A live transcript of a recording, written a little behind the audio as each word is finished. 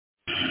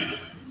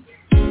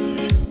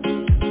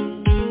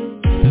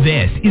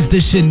This is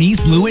the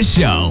Shanice Lewis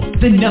Show,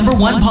 the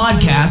 #1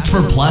 podcast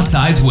for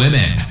plus-size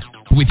women.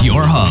 With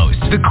your host,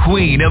 the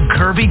queen of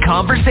curvy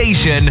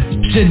conversation,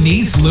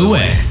 Shanice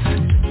Lewis.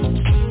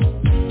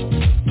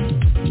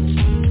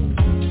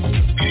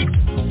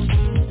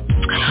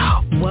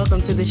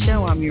 Welcome to the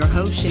show. I'm your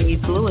host,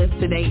 Shanice Lewis.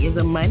 Today is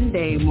a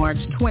Monday, March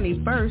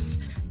 21st,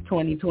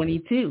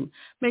 2022.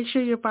 Make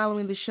sure you're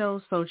following the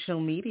show's social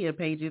media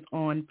pages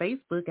on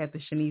Facebook at The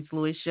Shanice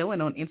Lewis Show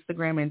and on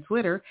Instagram and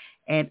Twitter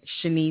at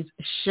Shanice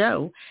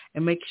Show.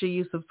 And make sure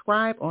you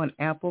subscribe on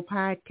Apple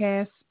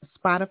Podcasts,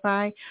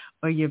 Spotify,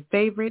 or your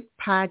favorite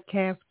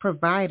podcast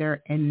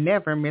provider and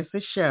never miss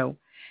a show.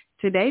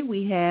 Today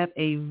we have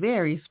a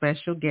very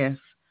special guest.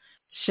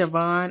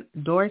 Shavonne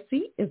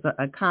Dorsey is an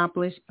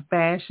accomplished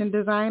fashion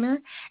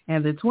designer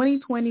and the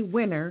 2020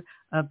 winner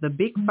of the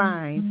Big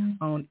Find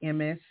on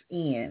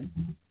MSN.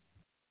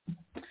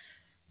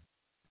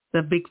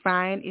 The Big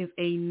Find is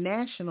a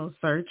national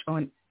search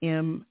on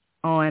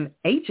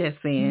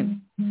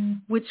HSN,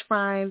 which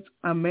finds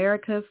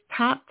America's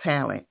top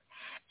talent.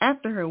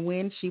 After her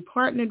win, she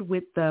partnered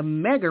with the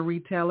mega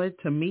retailer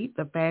to meet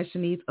the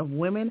fashion needs of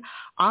women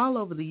all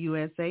over the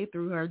USA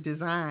through her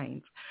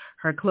designs.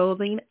 Her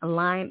clothing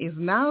line is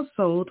now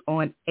sold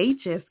on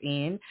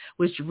HSN,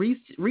 which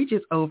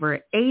reaches over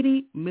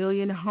 80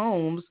 million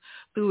homes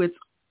through its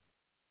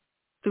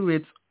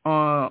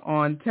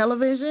on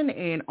television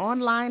and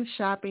online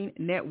shopping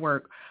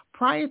network.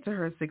 Prior to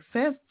her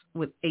success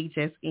with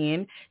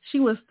HSN, she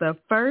was the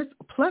first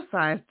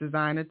plus-size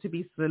designer to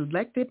be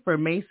selected for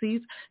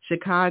Macy's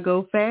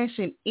Chicago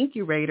Fashion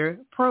Incubator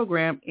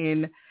program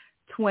in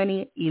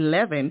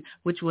 2011,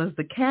 which was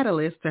the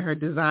catalyst to her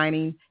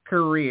designing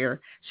career.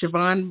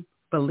 Shavonne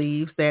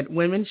believes that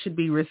women should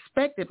be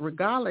respected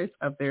regardless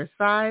of their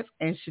size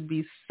and should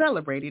be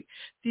celebrated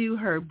through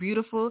her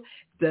beautiful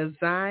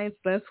designs.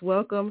 Let's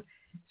welcome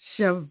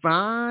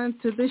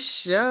Shavonne to the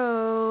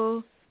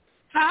show.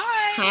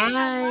 Hi.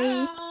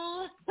 Hi. Hello.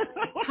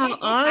 How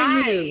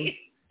are you?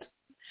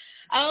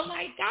 Oh,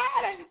 my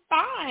God, I'm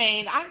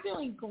fine. I'm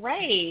doing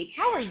great.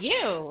 How are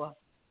you?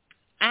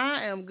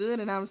 I am good,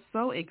 and I'm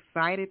so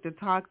excited to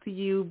talk to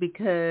you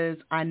because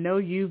I know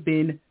you've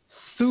been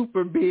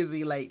super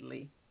busy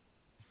lately.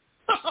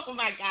 Oh,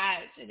 my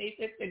gosh, Shanice,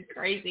 it's been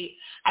crazy.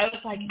 I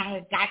was like, I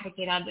have got to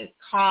get on this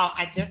call.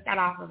 I just got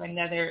off of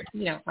another,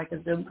 like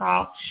a Zoom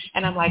call,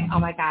 and I'm like, oh,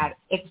 my God,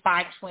 it's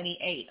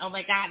 5:28. Oh,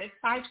 my God, it's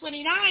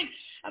 5:29.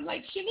 I'm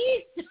like,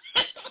 Shanice,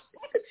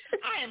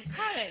 I am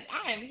coming.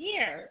 I am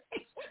here.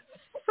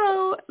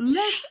 So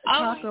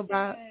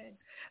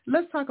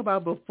let's talk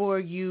about before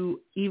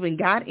you even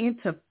got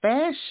into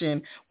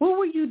fashion. What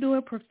were you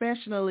doing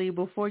professionally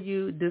before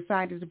you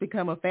decided to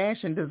become a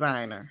fashion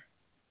designer?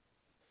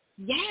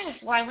 Yes.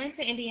 Well, I went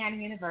to Indiana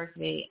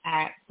University.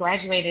 I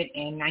graduated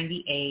in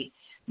 98.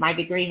 My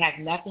degree has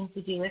nothing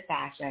to do with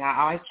fashion.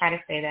 I always try to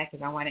say that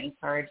because I want to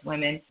encourage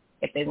women,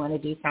 if they want to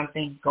do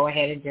something, go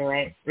ahead and do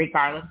it,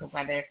 regardless of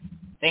whether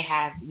they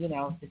have,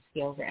 the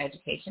skills or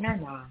education or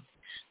not.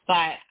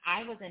 But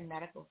I was in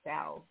medical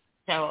sales.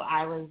 So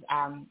I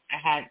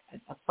had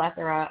a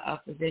plethora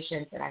of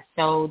physicians that I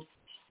sold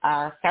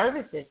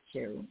services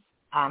to.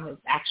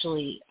 It's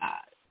actually,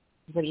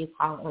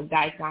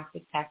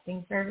 diagnostic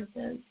testing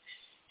services.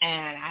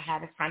 And I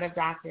had a ton of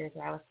doctors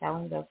that I was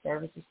selling those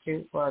services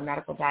to for a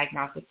medical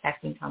diagnostic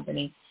testing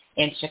company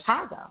in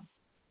Chicago.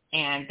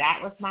 And that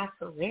was my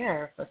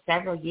career for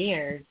several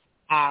years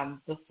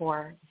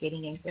before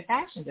getting into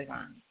fashion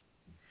design.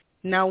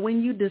 Now,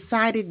 when you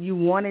decided you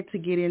wanted to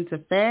get into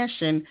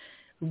fashion,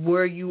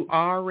 were you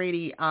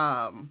already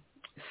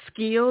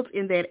skilled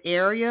in that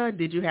area?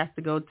 Did you have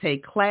to go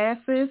take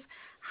classes?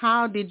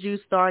 How did you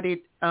start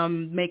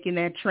making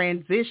that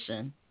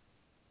transition?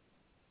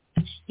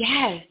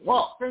 Yes.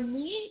 Well, for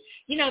me,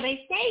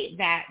 they say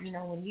that,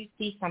 when you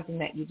see something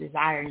that you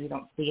desire and you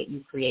don't see it,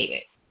 you create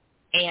it.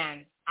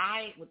 And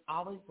I would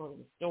always go to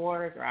the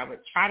stores, or I would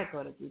try to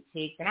go to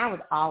boutiques, and I was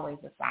always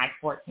a size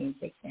 14,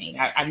 16.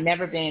 I've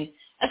never been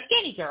a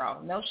skinny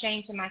girl. No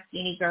shame to my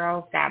skinny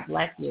girls. God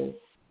bless you.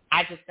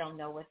 I just don't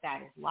know what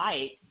that is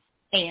like.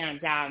 And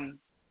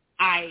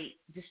I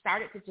just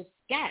started to just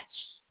sketch.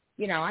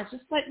 I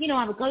just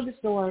I would go to the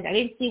stores. I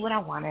didn't see what I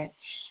wanted,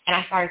 and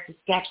I started to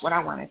sketch what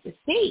I wanted to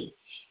see.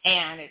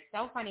 And it's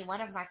so funny.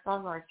 One of my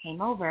sorors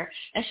came over,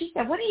 and she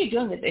said, "What are you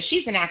doing with this?"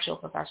 She's an actual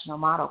professional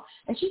model.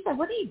 And she said,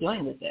 "What are you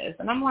doing with this?"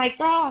 And I'm like,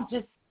 "Girl, I'm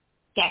just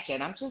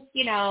sketching. I'm just,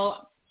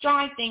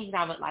 drawing things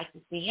that I would like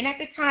to see." And at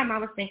the time, I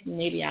was thinking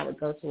maybe I would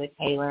go to a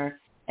tailor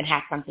and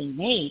have something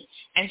made.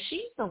 And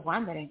she's the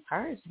one that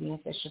encouraged me and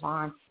said,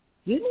 "Shavonne,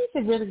 you need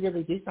to really,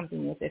 really do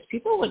something with this.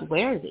 People would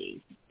wear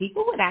these.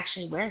 People would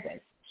actually wear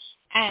this."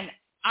 And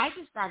I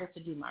just started to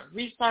do my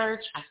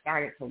research. I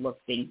started to look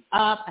things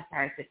up. I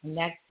started to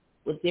connect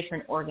with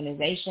different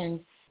organizations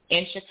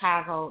in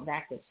Chicago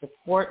that could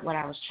support what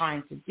I was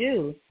trying to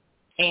do.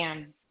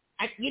 And,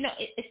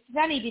 it's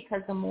funny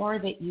because the more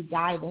that you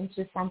dive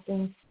into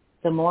something,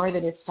 the more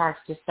that it starts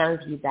to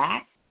serve you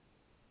back.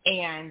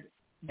 And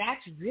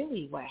that's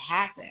really what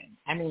happened.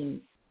 I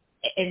mean,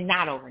 and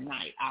not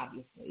overnight,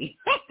 obviously.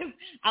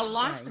 I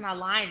launched my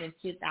line in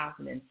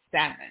 2007.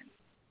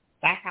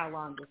 That's how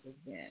long this has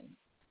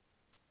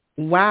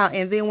been. Wow.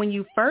 And then when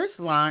you first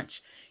launched,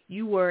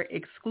 you were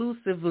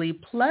exclusively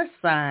plus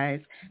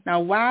size.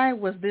 Now, why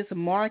was this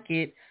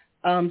market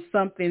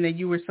something that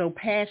you were so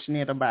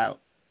passionate about?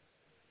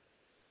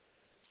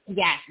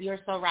 Yes, you're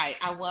so right.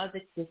 I was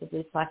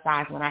exclusively plus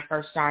size when I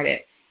first started.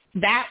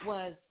 That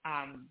was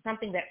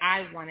something that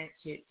I wanted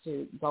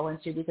to go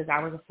into because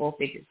I was a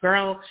full-figured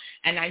girl,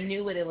 and I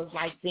knew what it was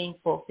like being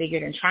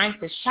full-figured and trying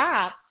to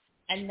shop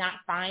and not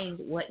find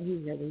what you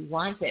really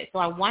wanted. So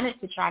I wanted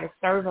to try to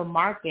serve a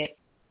market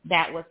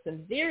that was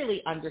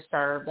severely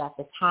underserved at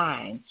the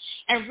time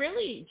and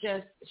really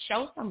just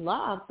show some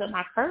love to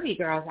my curvy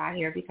girls out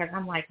here because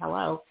I'm like,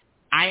 hello,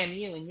 I am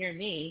you and you're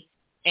me.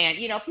 And,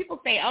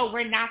 people say, oh,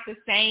 we're not the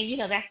same.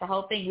 That's the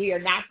whole thing. We are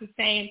not the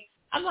same.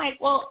 I'm like,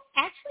 well,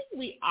 actually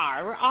we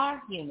are. We're all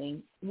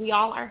human. We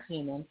all are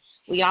human.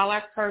 We all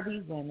are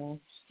curvy women.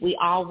 We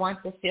all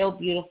want to feel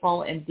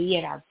beautiful and be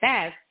at our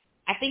best.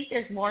 I think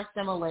there's more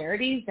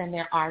similarities than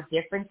there are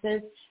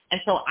differences. And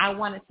so I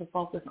wanted to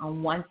focus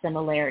on one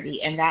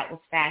similarity, and that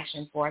was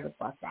fashion for the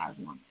plus size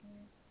woman.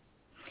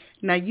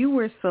 Now, you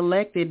were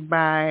selected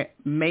by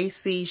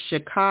Macy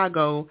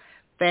Chicago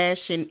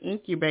Fashion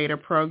Incubator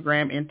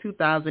program in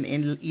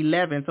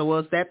 2011. So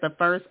was that the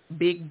first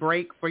big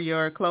break for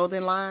your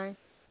clothing line?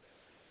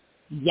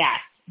 Yes,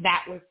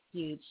 that was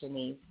huge,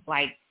 Shanice.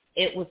 Like,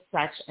 it was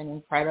such an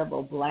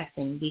incredible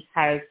blessing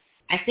because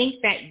I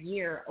think that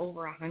year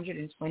over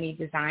 120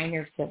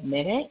 designers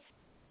submitted,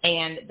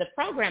 and the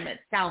program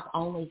itself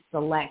only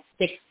selects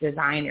 6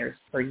 designers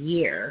per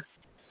year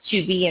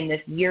to be in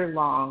this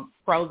year-long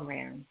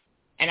program.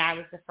 And I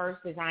was the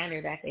first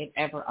designer that they've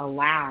ever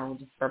allowed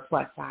for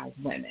plus-size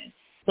women.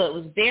 So it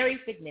was very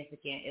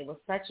significant. It was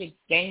such a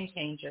game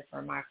changer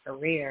for my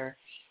career,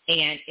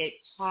 and it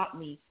taught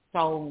me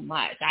so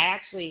much. I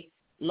actually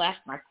left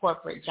my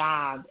corporate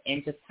job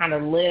and just kind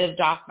of lived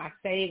off my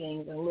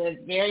savings and lived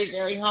very,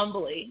 very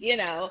humbly,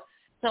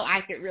 so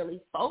I could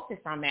really focus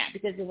on that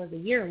because it was a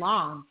year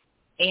long,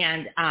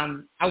 and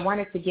I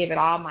wanted to give it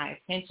all my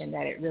attention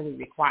that it really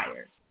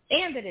required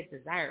and that it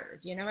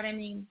deserved. You know what I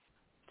mean?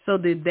 So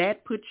did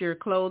that put your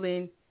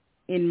clothing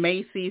in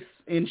Macy's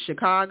in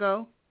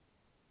Chicago?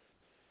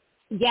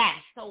 Yes.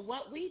 So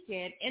what we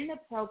did in the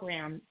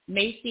program,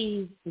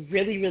 Macy's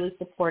really, really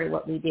supported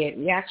what we did.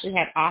 We actually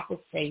had office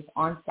space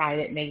on site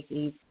at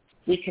Macy's.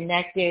 We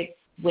connected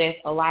with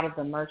a lot of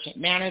the merchant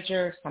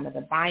managers, some of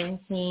the buying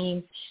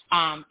team.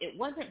 It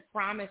wasn't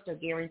promised or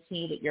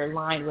guaranteed that your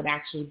line would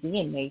actually be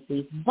in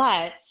Macy's,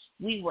 but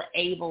we were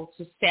able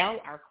to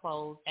sell our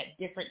clothes at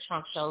different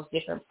trunk shows,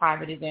 different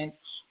private events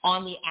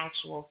on the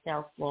actual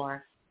sales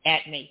floor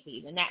at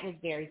Macy's. And that was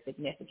very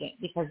significant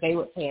because they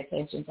would pay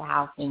attention to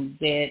how things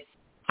did,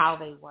 how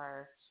they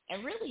were,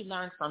 and really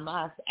learn from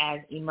us as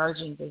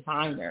emerging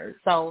designers.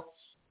 So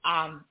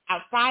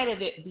outside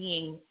of it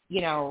being,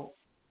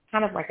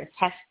 kind of like a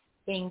test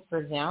thing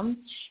for them,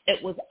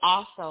 it was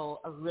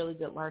also a really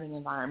good learning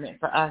environment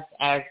for us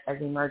as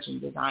emerging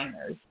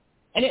designers.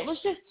 And it was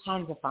just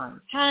tons of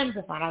fun.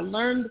 I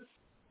learned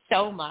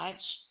so much.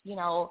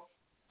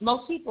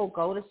 Most people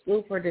go to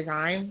school for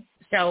design,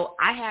 so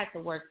I had to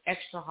work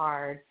extra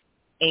hard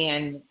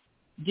and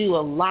do a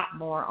lot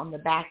more on the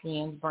back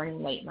end,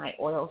 burning late night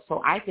oil,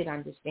 so I could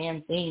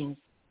understand things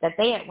that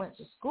they had went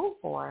to school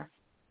for,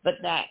 but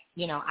that,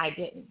 I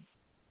didn't.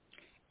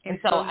 And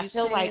so I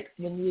feel like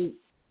when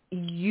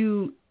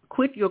you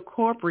quit your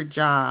corporate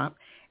job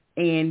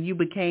and you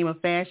became a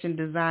fashion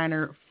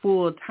designer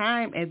full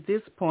time at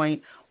this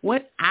point,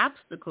 what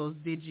obstacles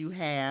did you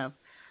have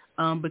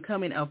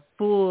becoming a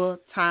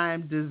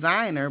full-time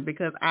designer?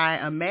 Because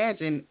I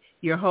imagine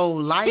your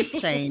whole life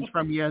changed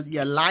from your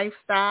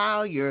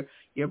lifestyle, your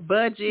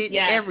budget,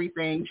 yes.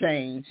 Everything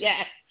changed.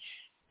 Yes.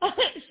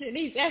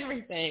 Shanice,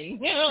 everything.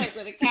 Like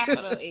with a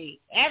capital E.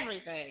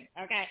 Everything.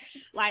 Okay.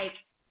 Like,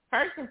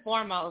 first and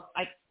foremost,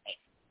 like,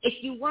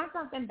 if you want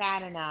something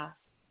bad enough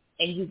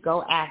and you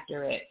go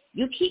after it,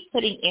 you keep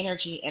putting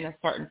energy in a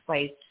certain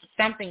place,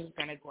 something's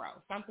going to grow,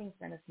 something's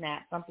going to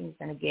snap, something's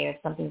going to give,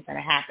 something's going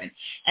to happen.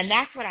 And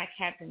that's what I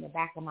kept in the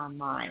back of my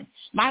mind.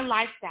 My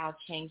lifestyle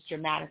changed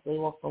dramatically.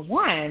 Well, for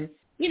one,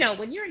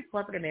 when you're in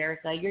corporate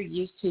America, you're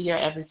used to your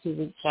every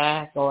 2-week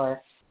check,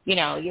 or,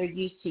 you're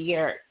used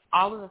to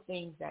all of the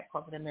things that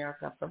corporate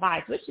America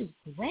provides, which is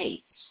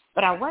great.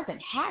 But I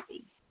wasn't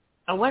happy.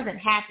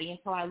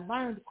 Until I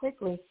learned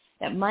quickly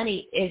that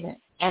money isn't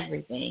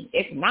everything.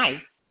 It's nice.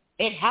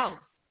 It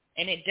helps.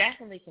 And it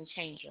definitely can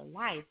change your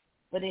life.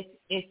 But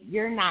if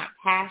you're not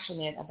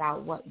passionate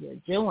about what you're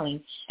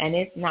doing and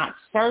it's not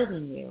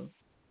serving you,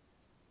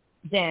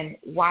 then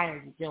why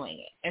are you doing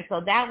it? And so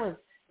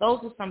those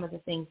are some of the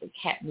things that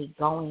kept me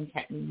going,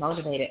 kept me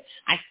motivated.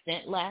 I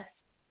spent less.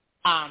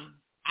 I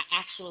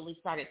actually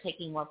started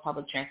taking more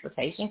public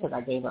transportation because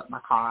I gave up my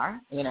car,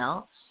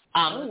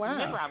 Oh, wow.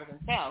 Remember, I was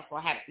in sales, so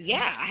I had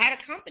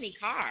a company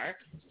car,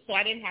 so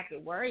I didn't have to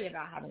worry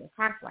about having a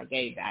car, so I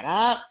gave that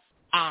up.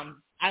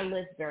 I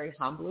lived very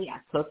humbly. I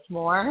cooked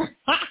more.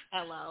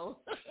 Hello.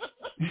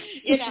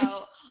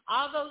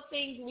 All those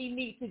things we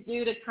need to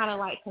do to kind of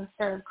like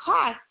conserve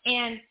costs.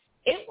 And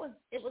it was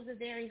a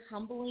very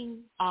humbling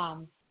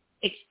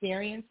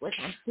experience, which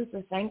I'm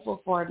super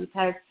thankful for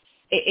because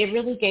it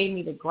really gave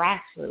me the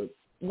grassroots.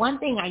 One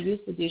thing I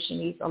used to do,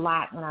 Shanice, a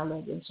lot when I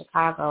lived in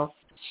Chicago,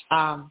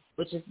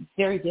 which is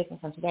very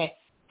different from today,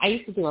 I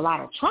used to do a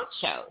lot of trunk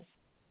shows.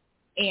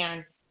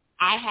 And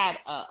I had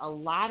a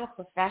lot of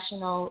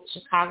professional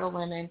Chicago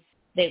women.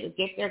 They would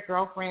get their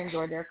girlfriends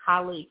or their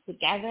colleagues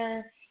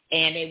together,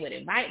 and they would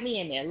invite me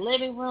in their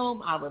living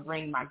room. I would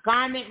bring my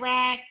garment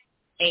rack,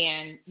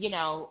 and, and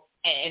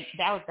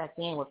that was that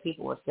thing where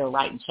people were still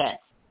writing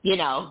checks,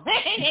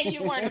 and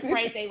you weren't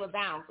afraid they would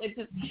bounce. It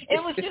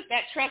was just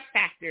that trust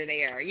factor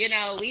there.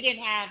 We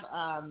didn't have,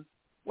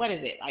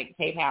 like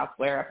PayPal,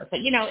 Square Up, but,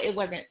 it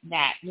wasn't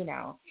that,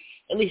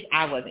 at least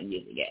I wasn't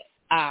using it.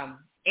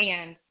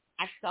 And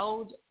I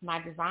sold my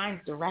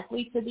designs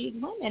directly to these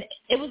women.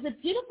 It was a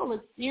beautiful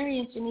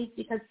experience, Janice,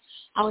 because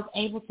I was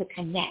able to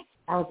connect.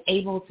 I was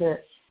able to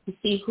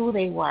see who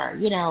they were.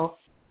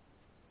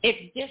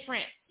 It's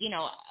different.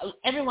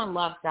 Everyone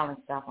loves selling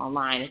stuff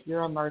online. If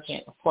you're a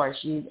merchant, of course,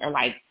 you are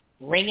like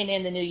ringing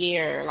in the new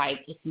year, like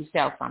if you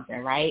sell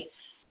something, right?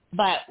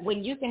 But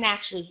when you can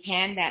actually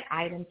hand that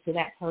item to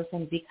that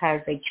person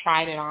because they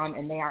tried it on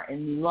and they are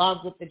in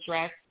love with the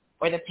dress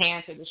or the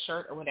pants or the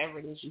shirt or whatever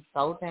it is you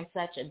sold them,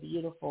 such a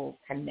beautiful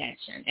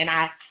connection. And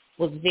I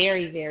was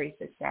very, very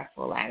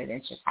successful at it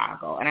in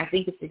Chicago. And I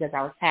think it's because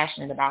I was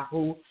passionate about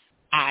who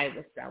I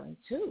was selling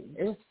to.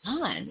 It was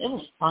fun. It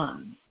was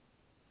fun.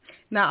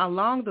 Now,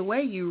 along the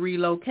way, you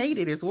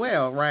relocated as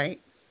well, right?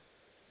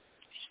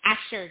 I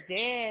sure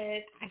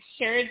did.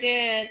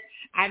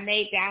 I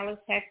made Dallas,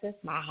 Texas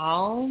my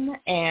home,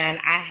 and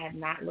I have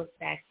not looked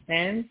back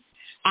since.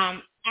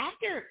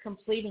 After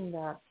completing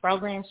the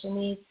program,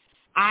 Shanice,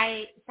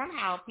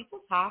 somehow people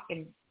talk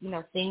and,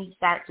 things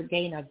start to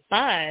gain a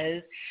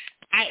buzz.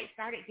 I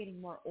started getting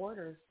more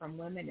orders from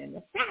women in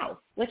the South,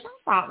 which I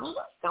thought, well,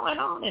 what's going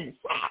on in the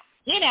South,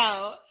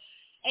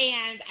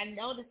 And I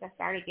noticed I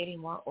started getting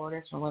more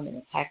orders from women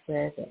in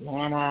Texas,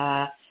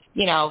 Atlanta,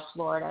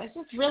 Florida. It's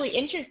just really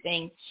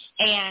interesting.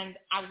 And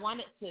I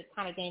wanted to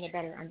kind of gain a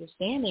better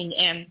understanding.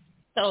 And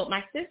so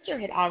my sister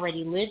had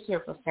already lived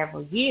here for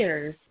several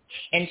years,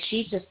 and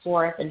she just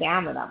swore up and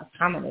down that I was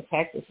coming to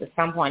Texas at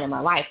some point in my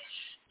life.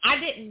 I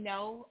didn't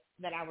know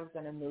that I was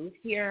going to move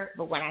here,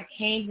 but when I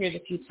came here the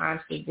few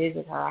times to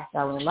visit her, I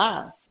fell in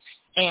love.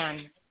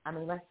 And,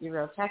 let's be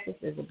real, Texas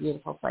is a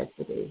beautiful place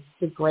to be.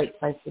 It's a great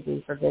place to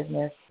be for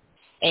business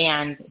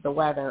and the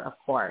weather, of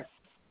course.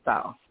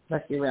 So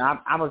let's be real,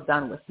 I was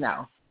done with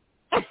snow.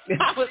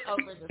 I was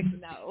over the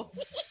snow.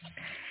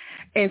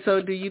 And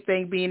so do you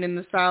think being in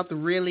the South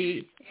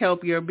really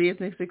helped your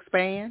business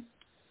expand?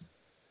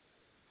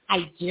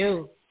 I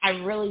do. I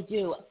really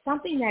do.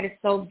 Something that is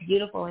so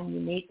beautiful and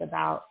unique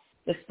about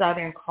the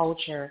Southern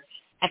culture,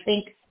 I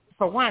think,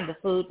 for one, the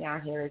food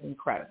down here is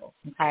incredible,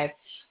 okay?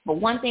 But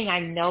one thing I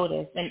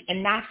noticed,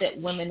 and not that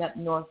women up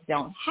north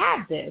don't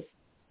have this,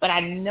 but I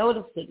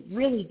noticed it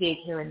really big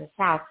here in the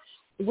South,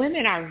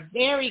 women are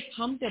very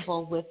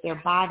comfortable with their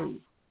bodies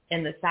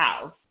in the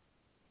South.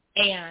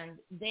 And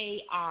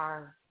they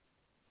are,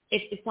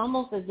 it's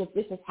almost as if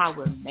this is how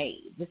we're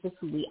made. This is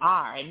who we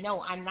are. And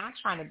no, I'm not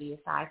trying to be a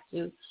size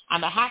 2.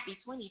 I'm a happy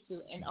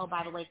 22. And, oh,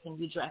 by the way, can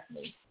you dress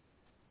me?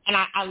 And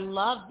I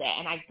love that.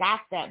 And I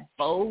got that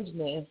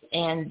boldness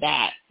and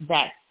that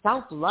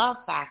self-love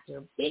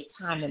factor big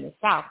time in the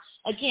South.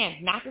 Again,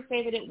 not to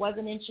say that it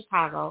wasn't in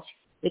Chicago,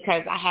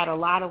 because I had a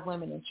lot of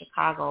women in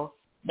Chicago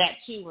that,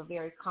 too, were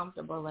very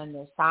comfortable in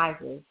their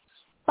sizes.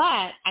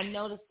 But I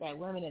noticed that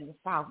women in the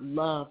South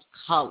loved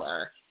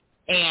color.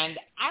 And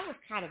I was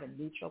kind of a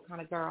neutral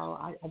kind of girl.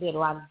 I did a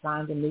lot of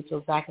designs in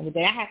neutrals back in the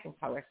day. I had some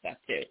color stuff,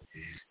 too.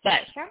 But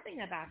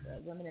something about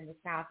the women in the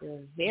South is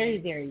very,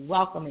 very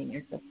welcoming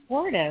and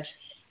supportive.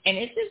 And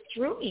it just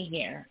drew me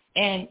here.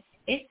 And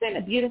it's been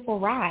a beautiful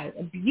ride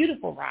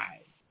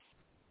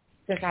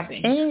since I've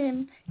been here.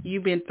 And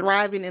you've been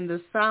thriving in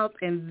the South,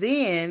 and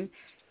then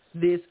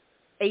this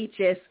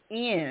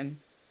HSN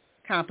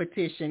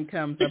competition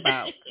comes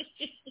about.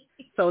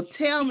 So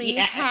tell me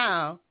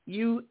how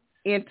you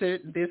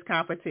entered this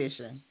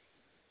competition.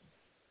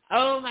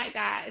 Oh my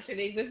gosh,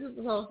 this is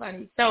so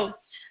funny. So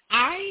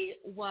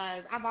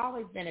I've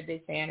always been a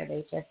big fan of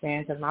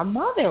HSN because my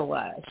mother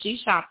was. She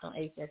shopped on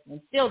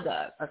HSN, still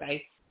does,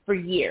 okay, for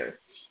years.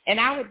 And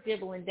I would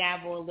dibble and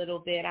dabble a little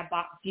bit. I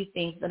bought a few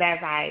things, but as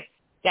I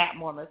got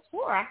more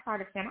mature, I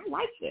started saying, I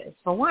like this.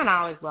 For one, I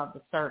always loved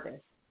the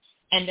service.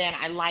 And then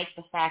I liked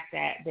the fact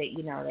that they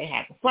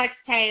had the flex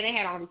pay. They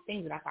had all these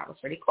things that I thought was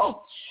pretty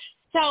cool.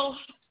 So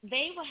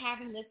they were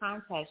having this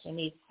contest, and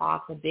these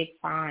called the Big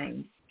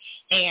Find.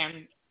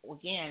 And,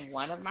 again,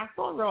 one of my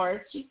sorors,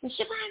 she said,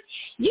 Shavonne,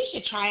 you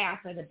should try out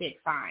for the Big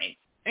Find.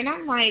 And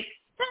I'm like,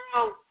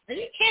 girl, are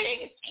you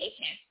kidding? It's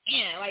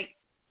HSN. Like,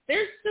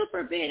 they're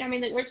super big.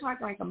 We're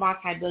talking like a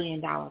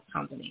multi-billion-dollar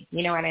company.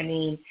 You know what I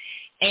mean?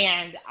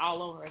 And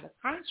all over the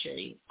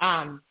country.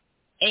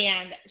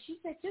 And she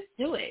said, just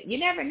do it. You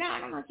never know.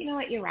 And I'm like, you know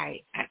what? You're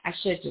right. I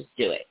should just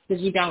do it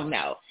because you don't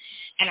know.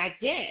 And I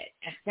did.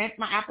 I sent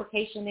my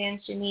application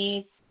in,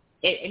 Shanice.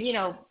 And you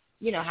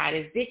know how it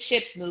is. Big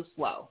ships move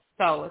slow.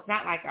 So it's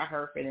not like I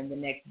heard from them the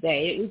next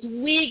day. It was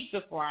weeks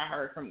before I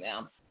heard from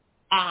them.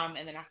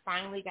 And then I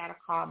finally got a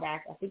call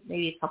back, I think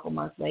maybe a couple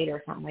months later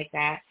or something like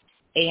that.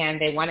 And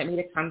they wanted me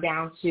to come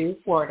down to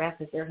Florida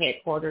because they're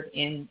headquartered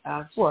in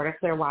Florida,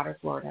 Clearwater,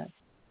 Florida.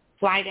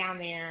 Fly down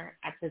there.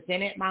 I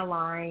presented my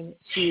line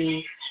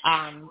to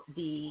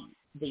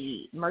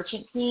the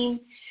merchant team,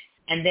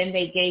 and then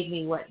they gave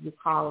me what you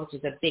call, which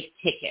is a big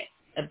ticket.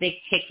 A big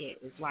ticket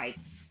is like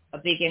a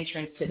big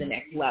entrance to the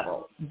next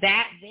level.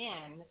 That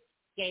then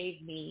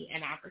gave me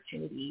an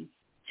opportunity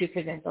to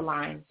present the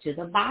line to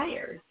the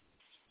buyers,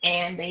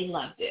 and they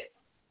loved it.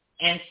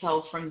 And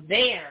so from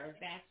there,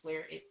 that's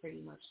where it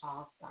pretty much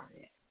all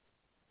started.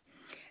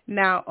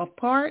 Now, a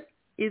part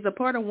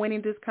of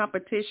winning this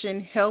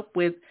competition help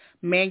with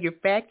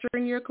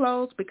manufacturing your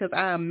clothes? Because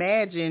I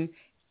imagine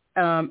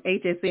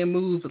HSN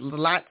moves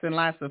lots and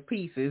lots of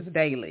pieces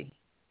daily.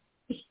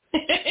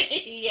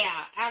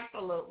 Yeah,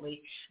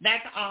 absolutely.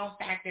 That's all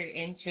factored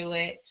into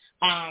it.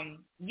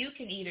 You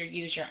can either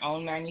use your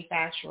own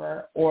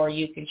manufacturer or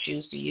you can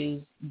choose to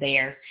use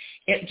theirs.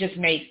 It just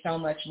made so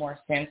much more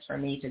sense for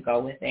me to go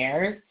with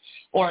theirs,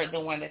 or the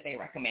one that they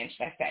recommend,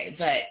 should I say.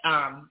 But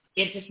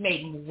it just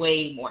made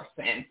way more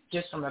sense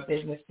just from a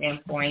business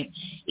standpoint,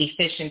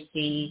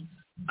 efficiency,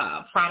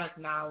 product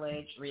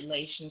knowledge,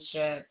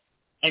 relationship.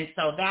 And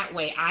so that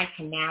way I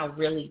can now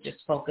really just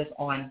focus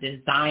on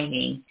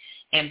designing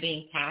and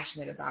being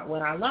passionate about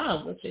what I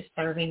love, which is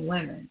serving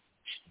women.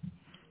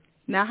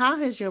 Now, how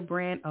has your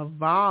brand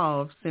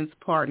evolved since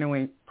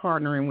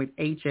partnering with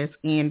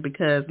HSN?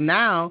 Because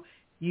now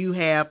you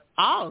have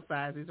all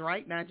sizes,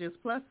 right? Not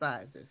just plus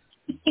sizes.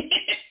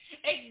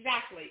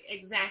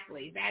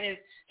 Exactly.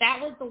 That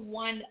was the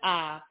one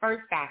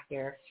first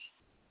factor.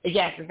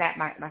 Yes, is that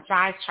my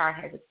size chart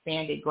has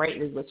expanded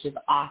greatly, which is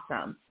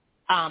awesome.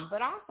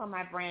 But also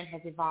my brand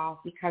has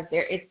evolved because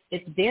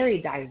it's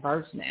very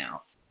diverse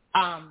now.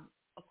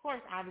 Of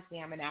course, obviously,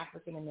 I'm an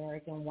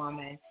African-American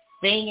woman.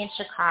 Being in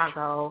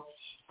Chicago,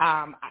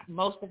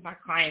 most of my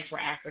clients were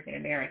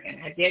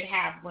African-American. I did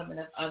have women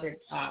of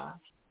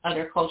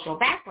other cultural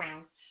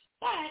backgrounds,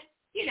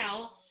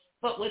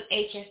 but with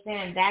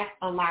HSN, that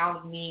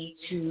allowed me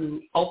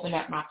to open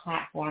up my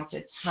platform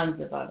to tons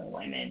of other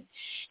women.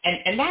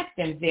 And that's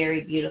been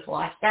very beautiful.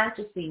 I start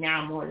to see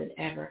now more than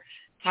ever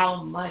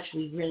how much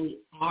we really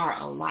are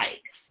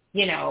alike,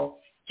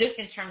 just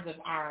in terms of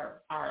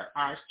our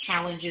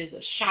challenges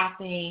of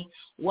shopping,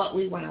 what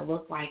we want to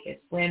look like as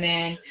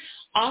women.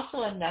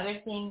 Also, another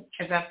thing,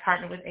 as I've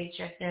partnered with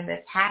HSN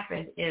that's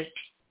happened is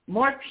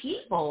more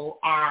people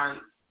are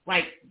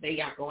they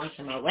are going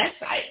to my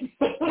website,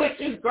 which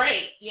is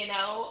great,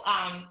 So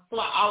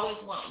I always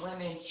want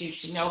women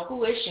to know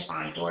who is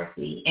Shavonne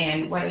Dorsey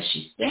and what does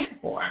she stand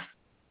for.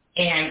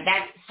 And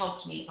that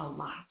helps me a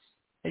lot,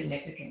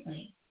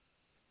 significantly.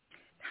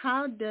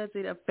 How does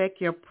it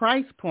affect your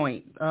price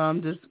point?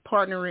 Does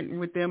partnering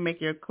with them make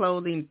your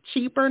clothing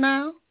cheaper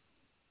now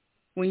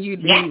when you're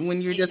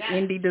just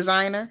indie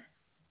designer?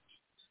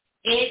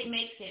 It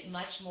makes it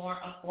much more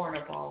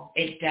affordable.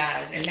 It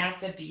does, and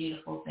that's a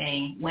beautiful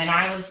thing. When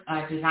I was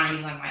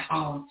designing on my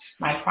own,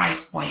 my price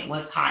point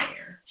was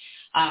higher.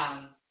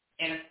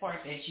 And of course,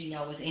 as you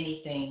know, with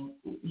anything,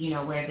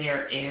 where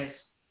there is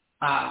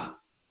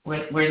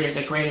where there's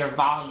a greater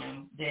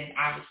volume, then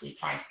obviously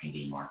price can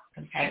be more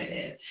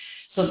competitive.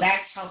 So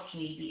that's helped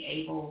me be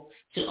able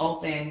to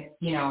open,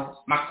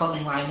 my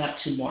clothing line up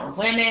to more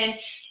women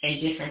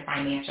in different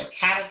financial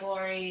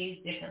categories,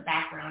 different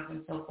backgrounds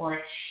and so forth.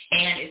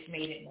 And it's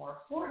made it more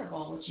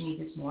affordable, which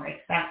means it's more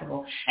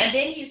accessible. And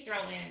then you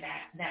throw in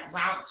that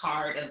route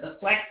card of the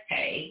flex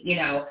pay,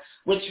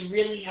 which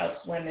really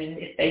helps women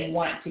if they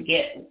want to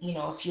get,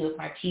 a few of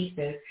my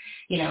pieces,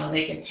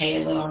 they can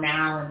pay a little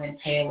now and then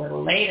pay a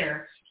little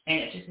later. And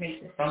it just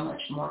makes it so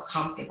much more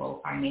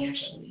comfortable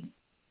financially.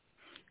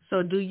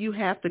 So do you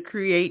have to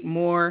create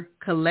more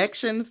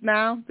collections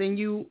now than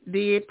you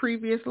did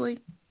previously?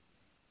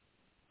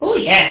 Oh,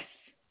 yes.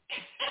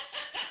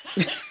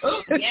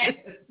 Oh, yes.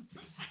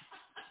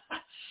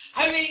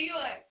 I mean,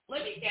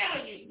 let me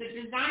tell you,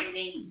 the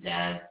designing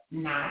does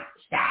not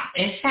stop.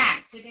 In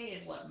fact,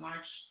 today is March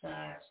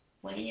the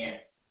 20th,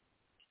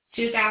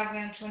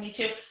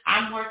 2022.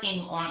 I'm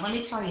working on, let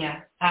me tell you,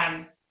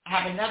 I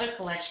have another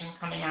collection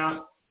coming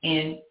out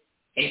in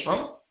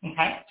April,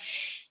 okay?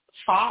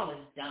 Fall is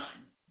done.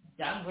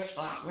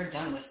 We're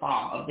done with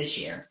fall of this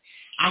year.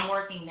 I'm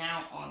working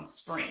now on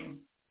spring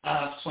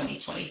of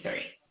 2023.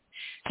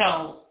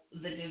 So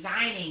the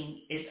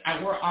designing is,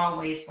 we're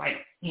always 6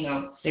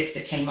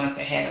 to 10 months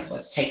ahead of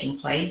what's taking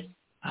place.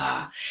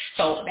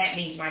 So that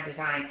means my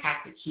designs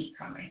have to keep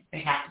coming. They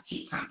have to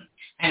keep coming.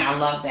 And I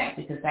love that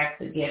because that's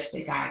the gift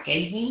that God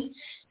gave me,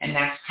 and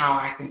that's how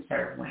I can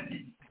serve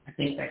women. I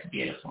think that's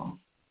beautiful.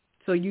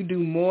 So you do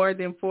more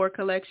than 4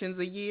 collections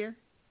a year?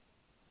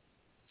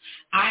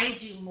 I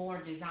do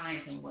more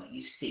designs than what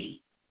you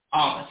see.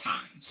 all the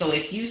time. So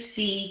if you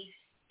see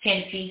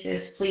 10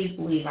 pieces, please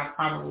believe I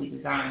probably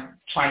designed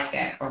twice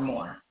that or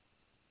more.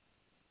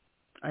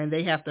 And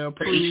they have to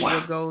approve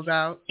what goes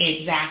out?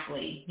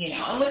 Exactly.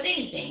 And with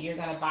anything, you're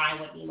going to buy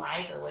what you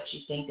like or what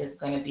you think is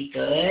going to be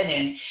good,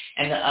 and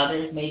the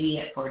others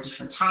maybe for a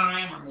different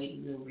time, or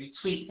maybe you'll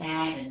retweet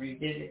that and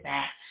revisit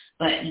that.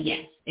 But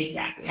yes,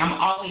 exactly. I'm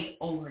always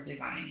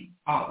over-designing,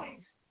 always.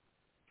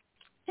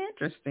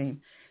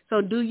 Interesting.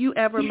 So do you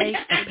ever make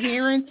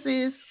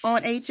appearances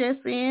on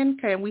HSN?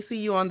 Can we see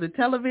you on the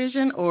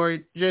television, or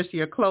just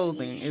your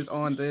clothing is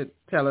on the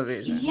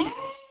television?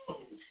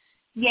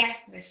 Yes,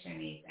 Ms.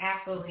 Shanice,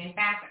 absolutely. In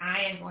fact,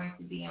 I am going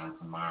to be on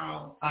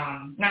tomorrow,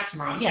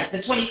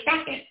 the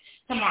 22nd,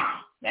 tomorrow.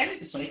 That is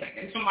the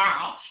 22nd,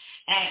 tomorrow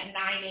at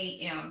 9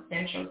 a.m.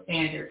 Central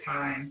Standard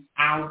Time.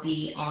 I'll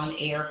be on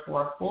air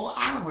for a full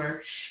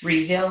hour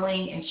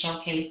revealing and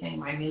showcasing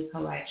my new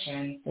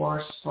collection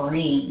for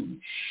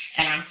spring.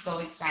 And I'm so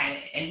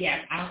excited. And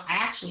yes, I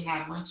actually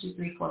have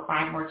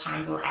 5 more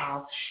times where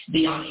I'll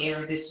be on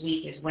air this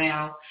week as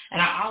well.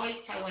 And I always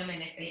tell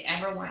women if they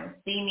ever want to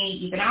see me,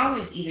 you can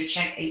always either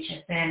check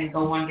HSN and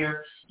go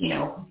under,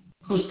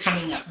 who's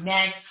coming up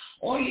next,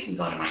 or you can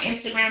go to my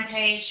Instagram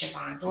page,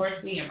 Shavonne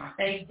Dorsey, or my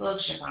Facebook,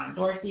 Shavonne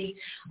Dorsey,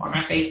 or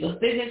my Facebook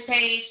business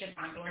page,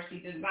 Shavonne Dorsey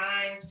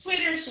Designs,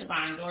 Twitter,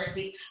 Shavonne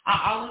Dorsey.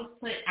 I always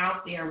put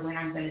out there when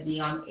I'm going to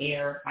be on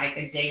air like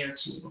a day or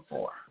two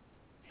before.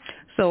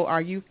 So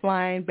are you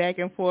flying back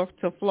and forth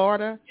to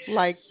Florida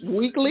like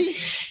weekly?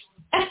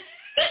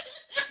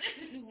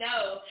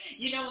 No.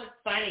 You know what's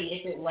funny?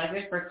 If it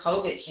wasn't for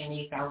COVID,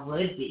 Shanice, I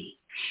would be.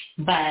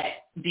 But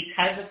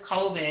because of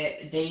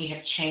COVID, they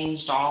have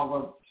changed all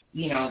of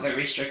the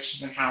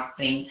restrictions and how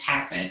things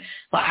happen.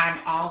 But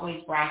I'm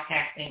always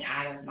broadcasting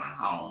out of my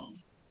home.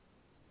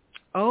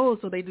 Oh,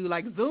 so they do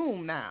like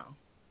Zoom now.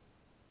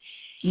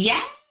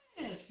 Yes.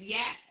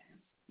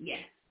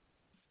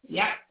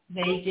 Yep,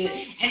 they do.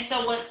 And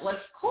so what's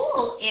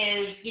cool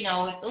is,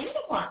 it's a little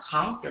more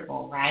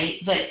comfortable, right?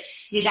 But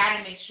you got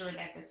to make sure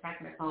that the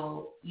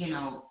technical,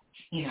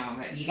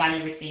 that you got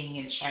everything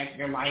in check,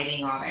 your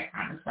lighting, all that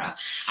kind of stuff.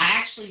 I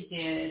actually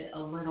did a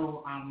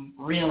little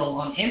reel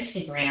on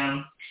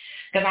Instagram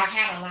because I've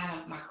had a lot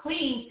of my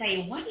queens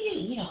say, what do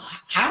you,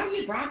 how are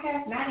you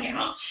broadcasting out here?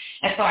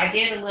 And so I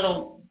did a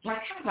little, kind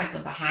of like the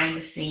behind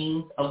the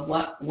scenes of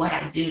what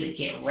I do to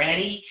get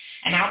ready.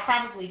 And I'll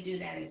probably do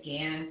that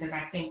again because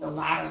I think a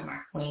lot of my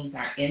queens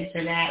are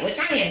into that, which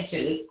I am too.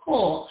 It's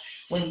cool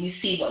when you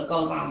see what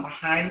goes on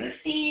behind the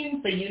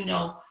scenes,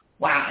 so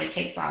wow, it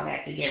takes all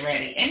that to get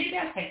ready. And it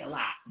does take a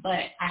lot, but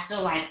I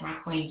feel like my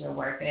queens are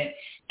worth it,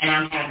 and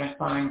I'm having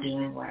fun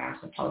doing what I'm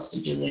supposed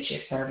to do, which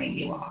is serving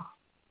you all.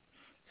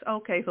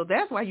 Okay, so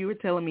that's why you were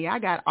telling me I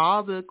got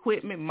all the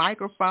equipment,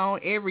 microphone,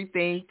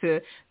 everything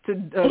to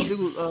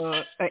do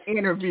an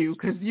interview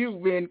because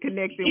you've been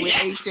connecting with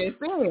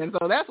HSN,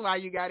 so that's why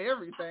you got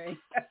everything.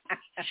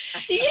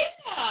 Yeah.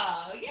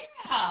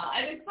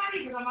 And it's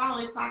funny because I'm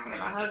always talking to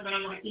my husband.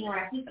 I'm like,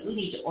 I think that we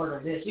need to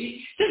order this.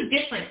 We do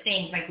different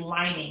things like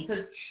lighting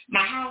because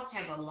my house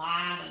has a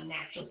lot of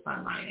natural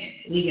sunlight in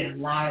it. We get a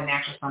lot of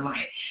natural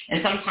sunlight,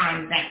 and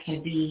sometimes that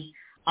can be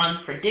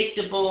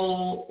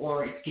unpredictable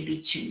or it can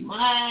be too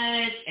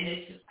much, and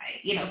it's just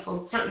like,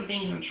 so certain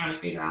things I'm trying to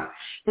figure out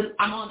because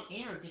I'm on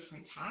air at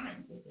different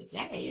times of the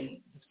day, and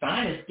the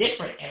sun is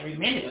different every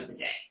minute of the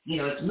day.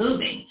 It's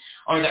moving,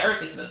 or the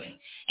earth is moving,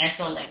 and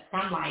so that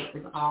sunlight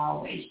is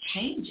always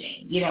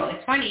changing.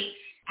 It's funny,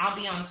 I'll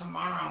be on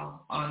tomorrow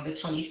on the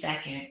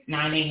 22nd,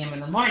 9 a.m. in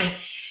the morning,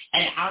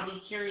 and I'll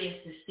be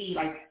curious to see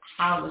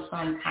how the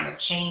sun kind of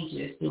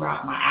changes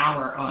throughout my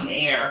hour on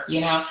air,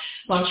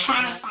 So I'm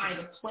trying to find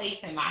a place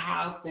in my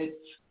house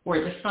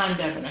where the sun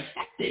doesn't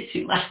affect it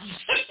too much.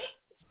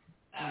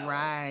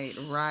 Right.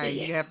 Yeah.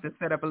 You have to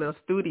set up a little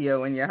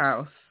studio in your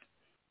house.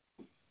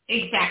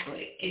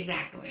 Exactly.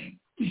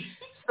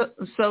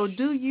 So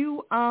do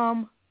you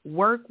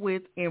work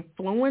with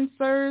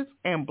influencers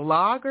and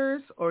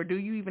bloggers, or do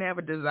you even have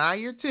a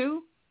desire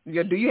to?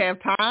 Do you have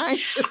time?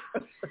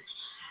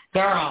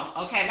 Girl,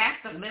 okay,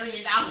 that's $1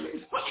 million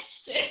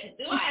question.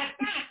 Do I have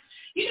time?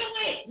 You know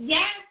what?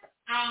 Yes,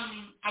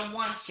 I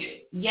want to.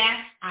 Yes,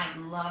 I'd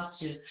love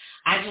to.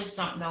 I just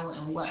don't know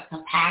in what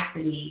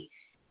capacity,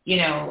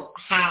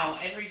 how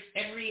every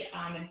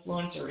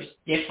influencer is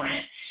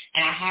different.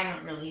 And I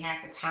haven't really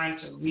had the time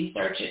to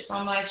research it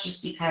so much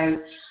just because,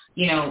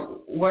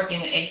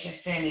 working with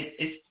HSN,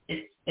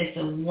 it's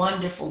a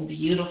wonderful,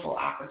 beautiful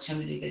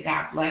opportunity that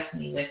God blessed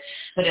me with,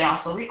 but it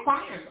also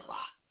requires a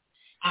lot.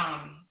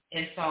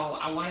 And so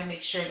I want to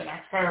make sure that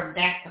I serve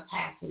that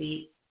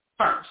capacity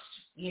first,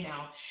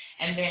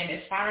 And then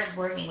as far as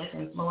working with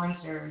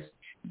influencers,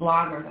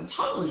 bloggers, I'm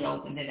totally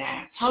open to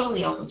that,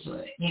 totally open to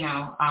it.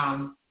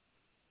 I'm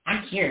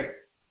here.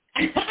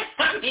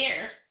 I'm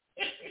here.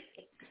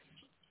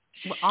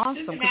 Well,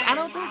 awesome. Because I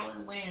don't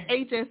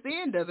think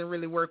HSN doesn't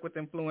really work with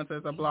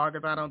influencers or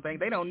bloggers. I don't think.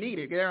 They don't need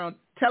it. They're on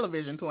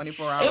television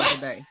 24 hours a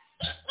day.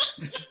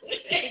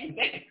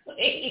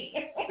 Exactly.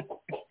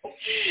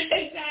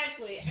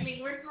 Exactly. I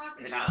mean, we're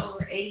talking about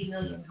over 80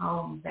 million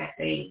homes that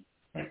they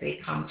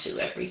come to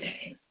every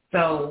day.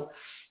 So,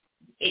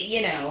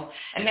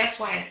 and that's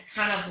why it's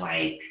kind of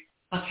like,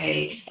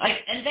 okay,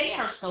 and they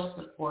are so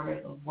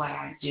supportive of what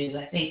I do.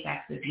 I think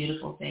that's the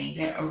beautiful thing.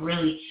 They're a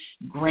really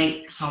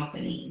great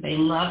company. They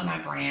love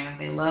my brand.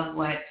 They love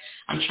what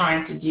I'm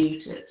trying to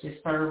do to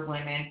serve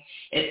women.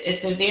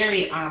 It's a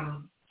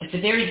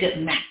very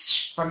good match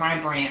for my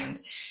brand.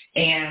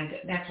 And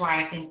that's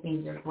why I think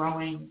things are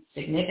growing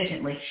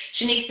significantly.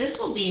 Shanice, this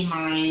will be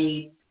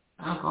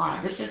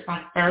this is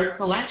my third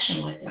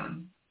collection with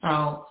them.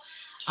 So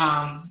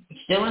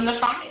still in the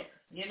fire,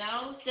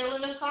 still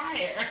in the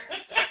fire.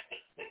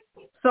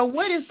 So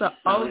what is the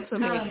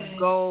ultimate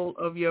goal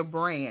of your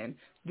brand?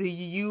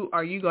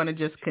 Are you going to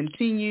just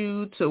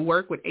continue to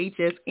work with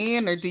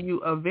HSN, or do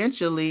you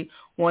eventually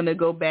want to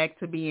go back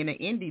to being an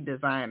indie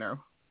designer?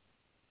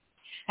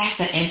 That's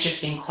an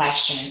interesting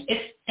question.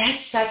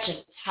 That's such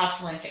a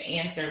tough one to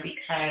answer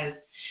because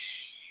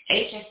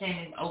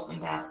HSN has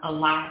opened up a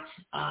lot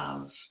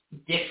of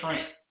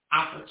different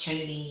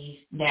opportunities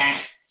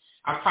that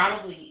are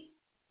probably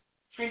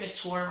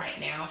premature right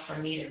now for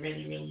me to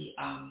really, really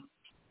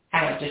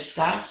kind of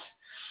discuss.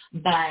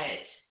 But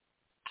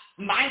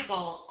my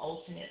goal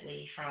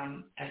ultimately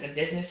as a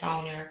business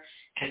owner,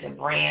 as a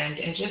brand,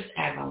 and just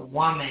as a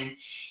woman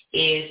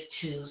is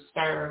to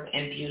serve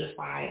and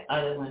beautify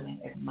other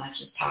women as much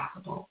as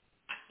possible.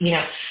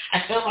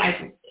 I feel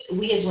like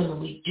we as women,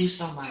 we do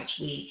so much.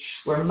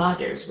 We're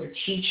mothers, we're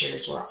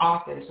teachers, we're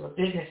authors, we're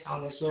business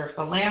owners, we're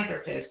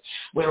philanthropists,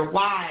 we're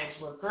wives,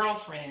 we're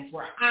girlfriends,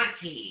 we're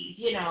aunties,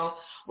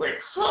 we're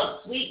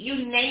cooks. You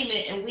name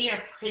it, and we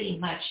are pretty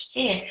much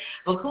it.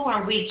 But who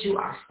are we to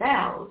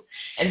ourselves?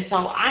 And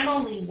so I'm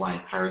only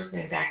one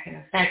person that can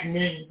affect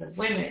millions of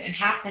women. And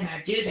how can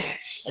I do that?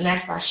 And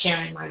that's by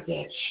sharing my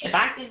gift. If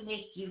I can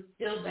make you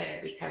feel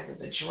better because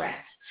of a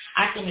dress,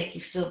 I can make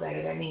you feel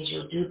better. That means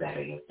you'll do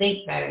better. You'll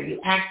think better. You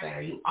act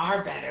better. You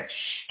are better.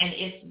 And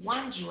if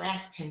one dress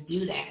can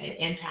do that and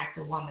impact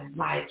a woman's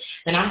life,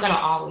 then I'm going to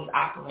always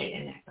operate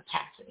in that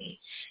capacity.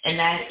 And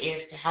that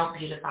is to help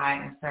beautify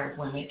and serve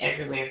women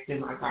everywhere through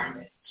my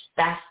garments.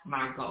 That's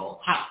my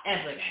goal,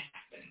 however that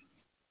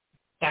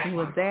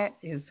happens. That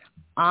is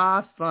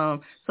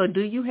awesome. So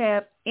do you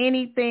have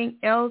anything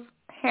else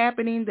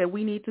happening that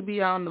we need to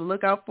be on the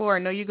lookout for? I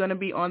know you're going to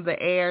be on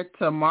the air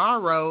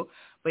tomorrow,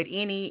 but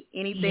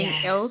anything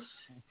else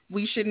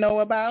we should know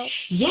about?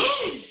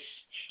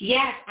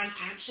 Yes, I'm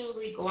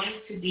actually going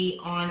to be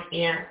on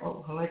air.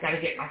 I got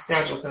to get my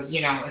schedule because,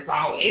 it's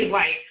always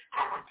like,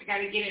 I got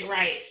to get it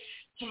right.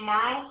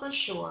 Tomorrow for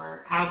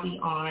sure, I'll be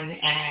on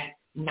at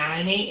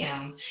 9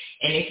 a.m.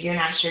 And if you're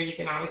not sure, you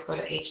can always go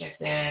to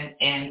HSN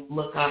and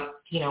look up,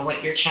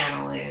 what your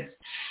channel is.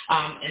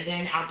 And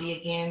then I'll be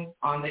again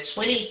on the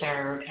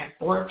 23rd at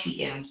 4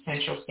 p.m.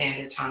 Central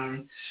Standard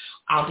Time.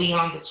 I'll be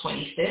on the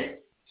 25th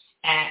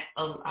at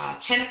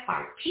 10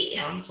 o'clock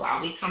p.m., so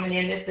I'll be coming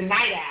in as the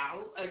night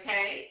owl,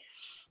 okay?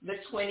 The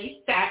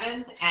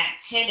 27th at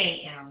 10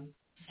 a.m.,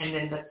 and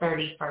then the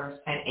 31st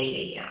at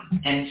 8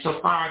 a.m. And so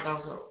far,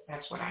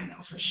 that's what I know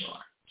for sure.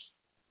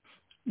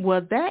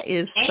 Well, that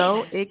is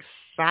so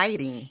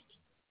exciting.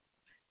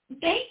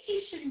 Thank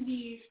you,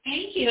 Shanice.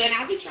 Thank you. And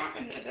I'll be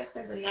dropping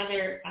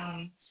another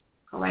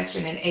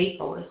collection in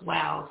April as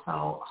well,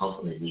 so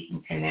hopefully we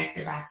can connect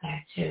about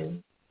that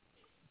too.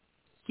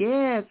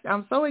 Yes,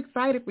 I'm so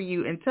excited for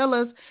you. And tell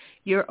us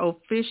your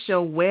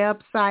official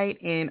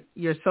website and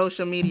your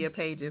social media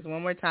pages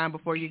one more time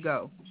before you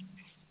go.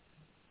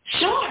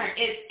 Sure.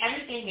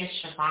 Everything is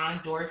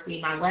Shavonne Dorsey.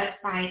 My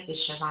website is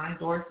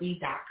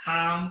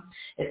ShavonneDorsey.com.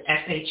 It's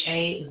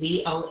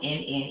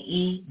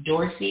SHAVONNE,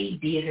 Dorsey,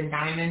 D as in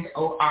Diamond,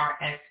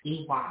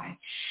 ORSEY.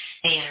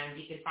 And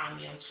you can find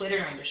me on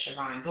Twitter under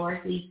Shavonne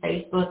Dorsey.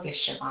 Facebook is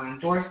Shavonne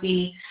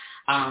Dorsey.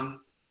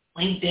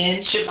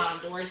 LinkedIn,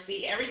 Shavonne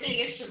Dorsey. Everything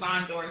is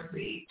Shavonne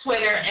Dorsey.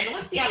 Twitter, and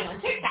what's the other one?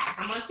 TikTok.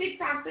 I'm on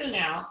TikTok too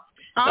now.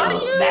 Are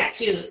you? That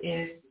too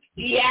is,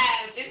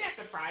 yes. Isn't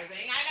that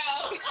surprising? I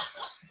know.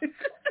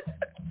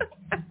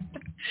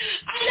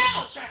 I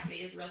know. Trust me,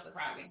 it's real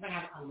surprising, but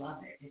I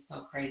love it. It's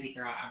so crazy,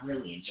 girl. I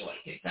really enjoy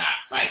TikTok.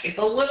 It's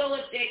a little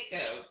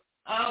addictive.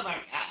 Oh my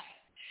God.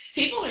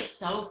 People are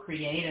so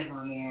creative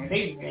on there.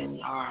 They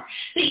really are.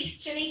 See,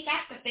 Shanice,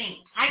 that's the thing.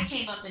 I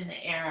came up in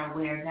the era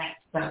where that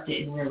stuff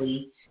didn't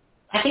really,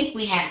 I think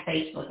we had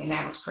Facebook, and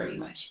that was pretty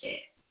much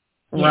it.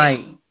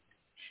 Right.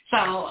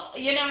 So,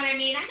 you know what I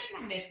mean?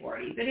 I'm in my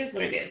mid-40s. It is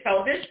what it is.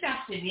 So this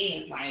stuff to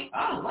me is like,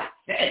 oh, what's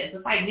this?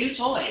 It's like new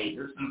toys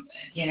or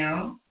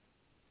something,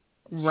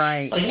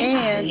 Right. So,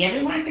 and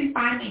everyone can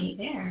find me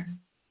there.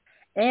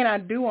 And I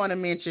do want to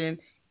mention,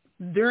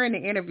 during the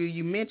interview,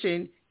 you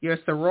mentioned your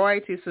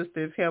sorority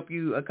sisters help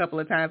you a couple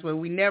of times, but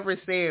we never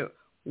said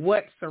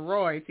what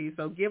sorority.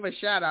 So give a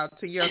shout out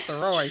to your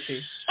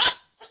sorority.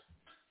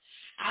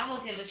 I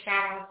will give a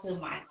shout out to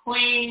my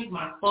queens,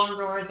 my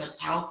sorors of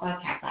Alpha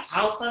Kappa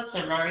Alpha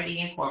Sorority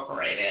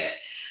Incorporated.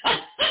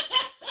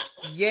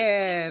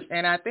 Yes,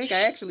 and I think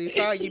I actually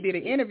saw you did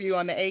an interview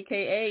on the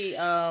AKA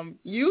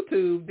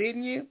YouTube,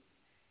 didn't you?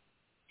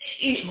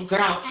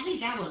 Girl, I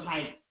think that was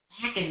like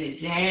back in the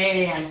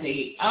day, I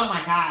think. Oh,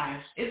 my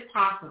gosh. It's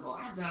possible.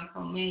 I've done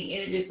so many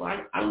interviews, so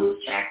I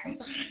lose track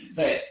sometimes.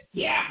 But,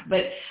 yeah.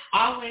 But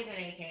always an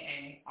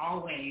AKA.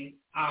 Always.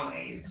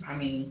 I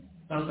mean,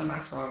 those are my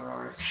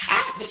sorors.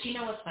 But you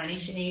know what's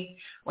funny, Shanice?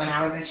 When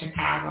I was in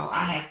Chicago,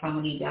 I had so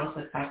many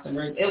Delta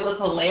customers. It was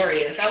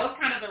hilarious. That was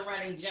kind of the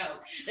running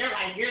joke. They're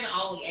like, you're the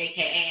only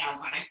AKA I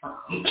buy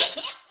from.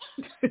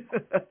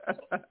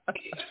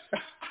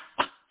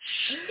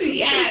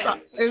 Yes.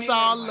 It's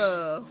all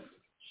love.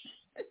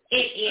 It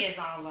is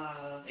all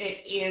love.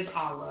 It is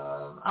all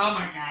love. Oh,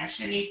 my gosh.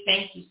 Shanice,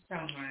 thank you so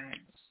much.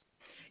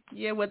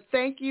 Yeah, well,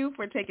 thank you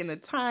for taking the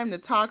time to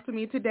talk to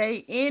me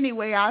today. Any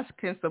way I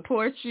can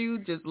support you,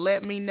 just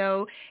let me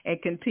know, and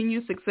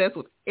continue success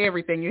with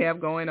everything you have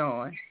going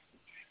on.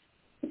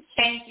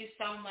 Thank you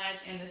so much,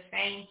 and the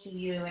same to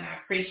you, and I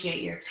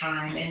appreciate your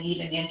time and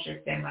even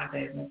interest in my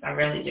business. I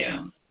really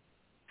do.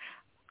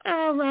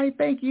 All right,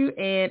 thank you,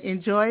 and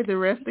enjoy the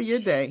rest of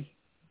your day.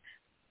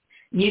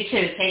 You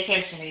too. Take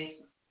care, Shanice.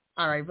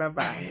 All right,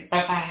 bye-bye. All right,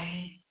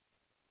 bye-bye.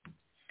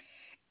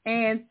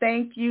 And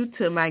thank you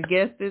to my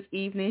guest this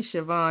evening,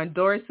 Shavonne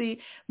Dorsey.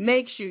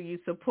 Make sure you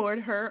support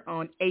her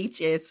on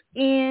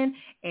HSN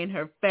and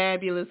her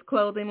fabulous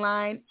clothing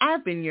line.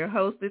 I've been your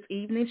host this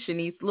evening,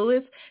 Shanice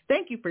Lewis.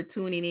 Thank you for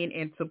tuning in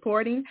and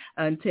supporting.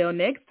 Until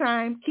next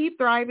time, keep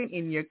thriving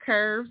in your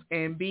curves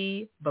and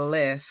be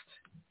blessed.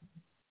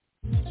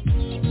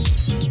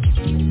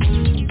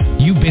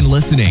 You've been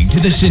listening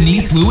to The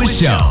Shanice Lewis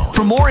Show.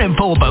 For more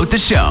info about the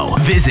show,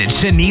 visit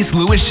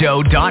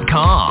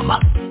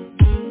ShaniceLewisShow.com.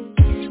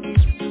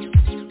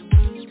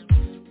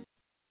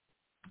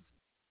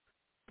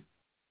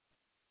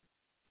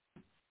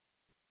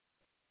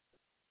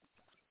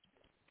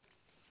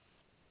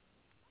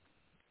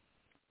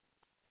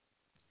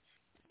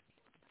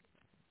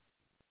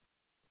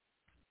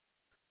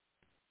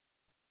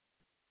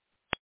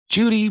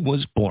 Judy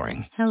was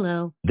boring.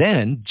 Hello.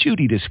 Then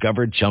Judy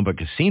discovered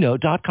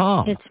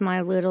ChumbaCasino.com. It's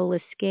my little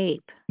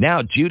escape.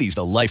 Now Judy's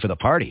the life of the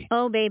party.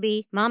 Oh,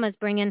 baby, mama's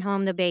bringing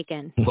home the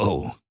bacon.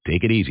 Whoa,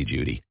 take it easy,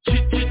 Judy.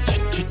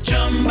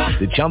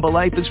 The Chumba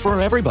life is for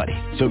everybody.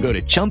 So go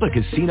to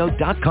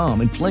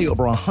ChumbaCasino.com and play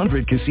over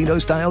 100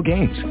 casino-style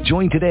games.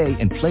 Join today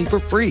and play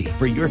for free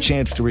for your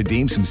chance to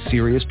redeem some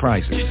serious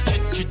prizes.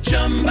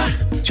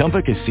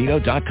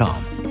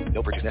 ChumbaCasino.com.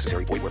 No purchase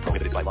necessary. Void where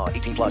prohibited by law.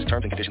 18 plus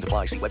terms and conditions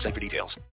apply. See website for details.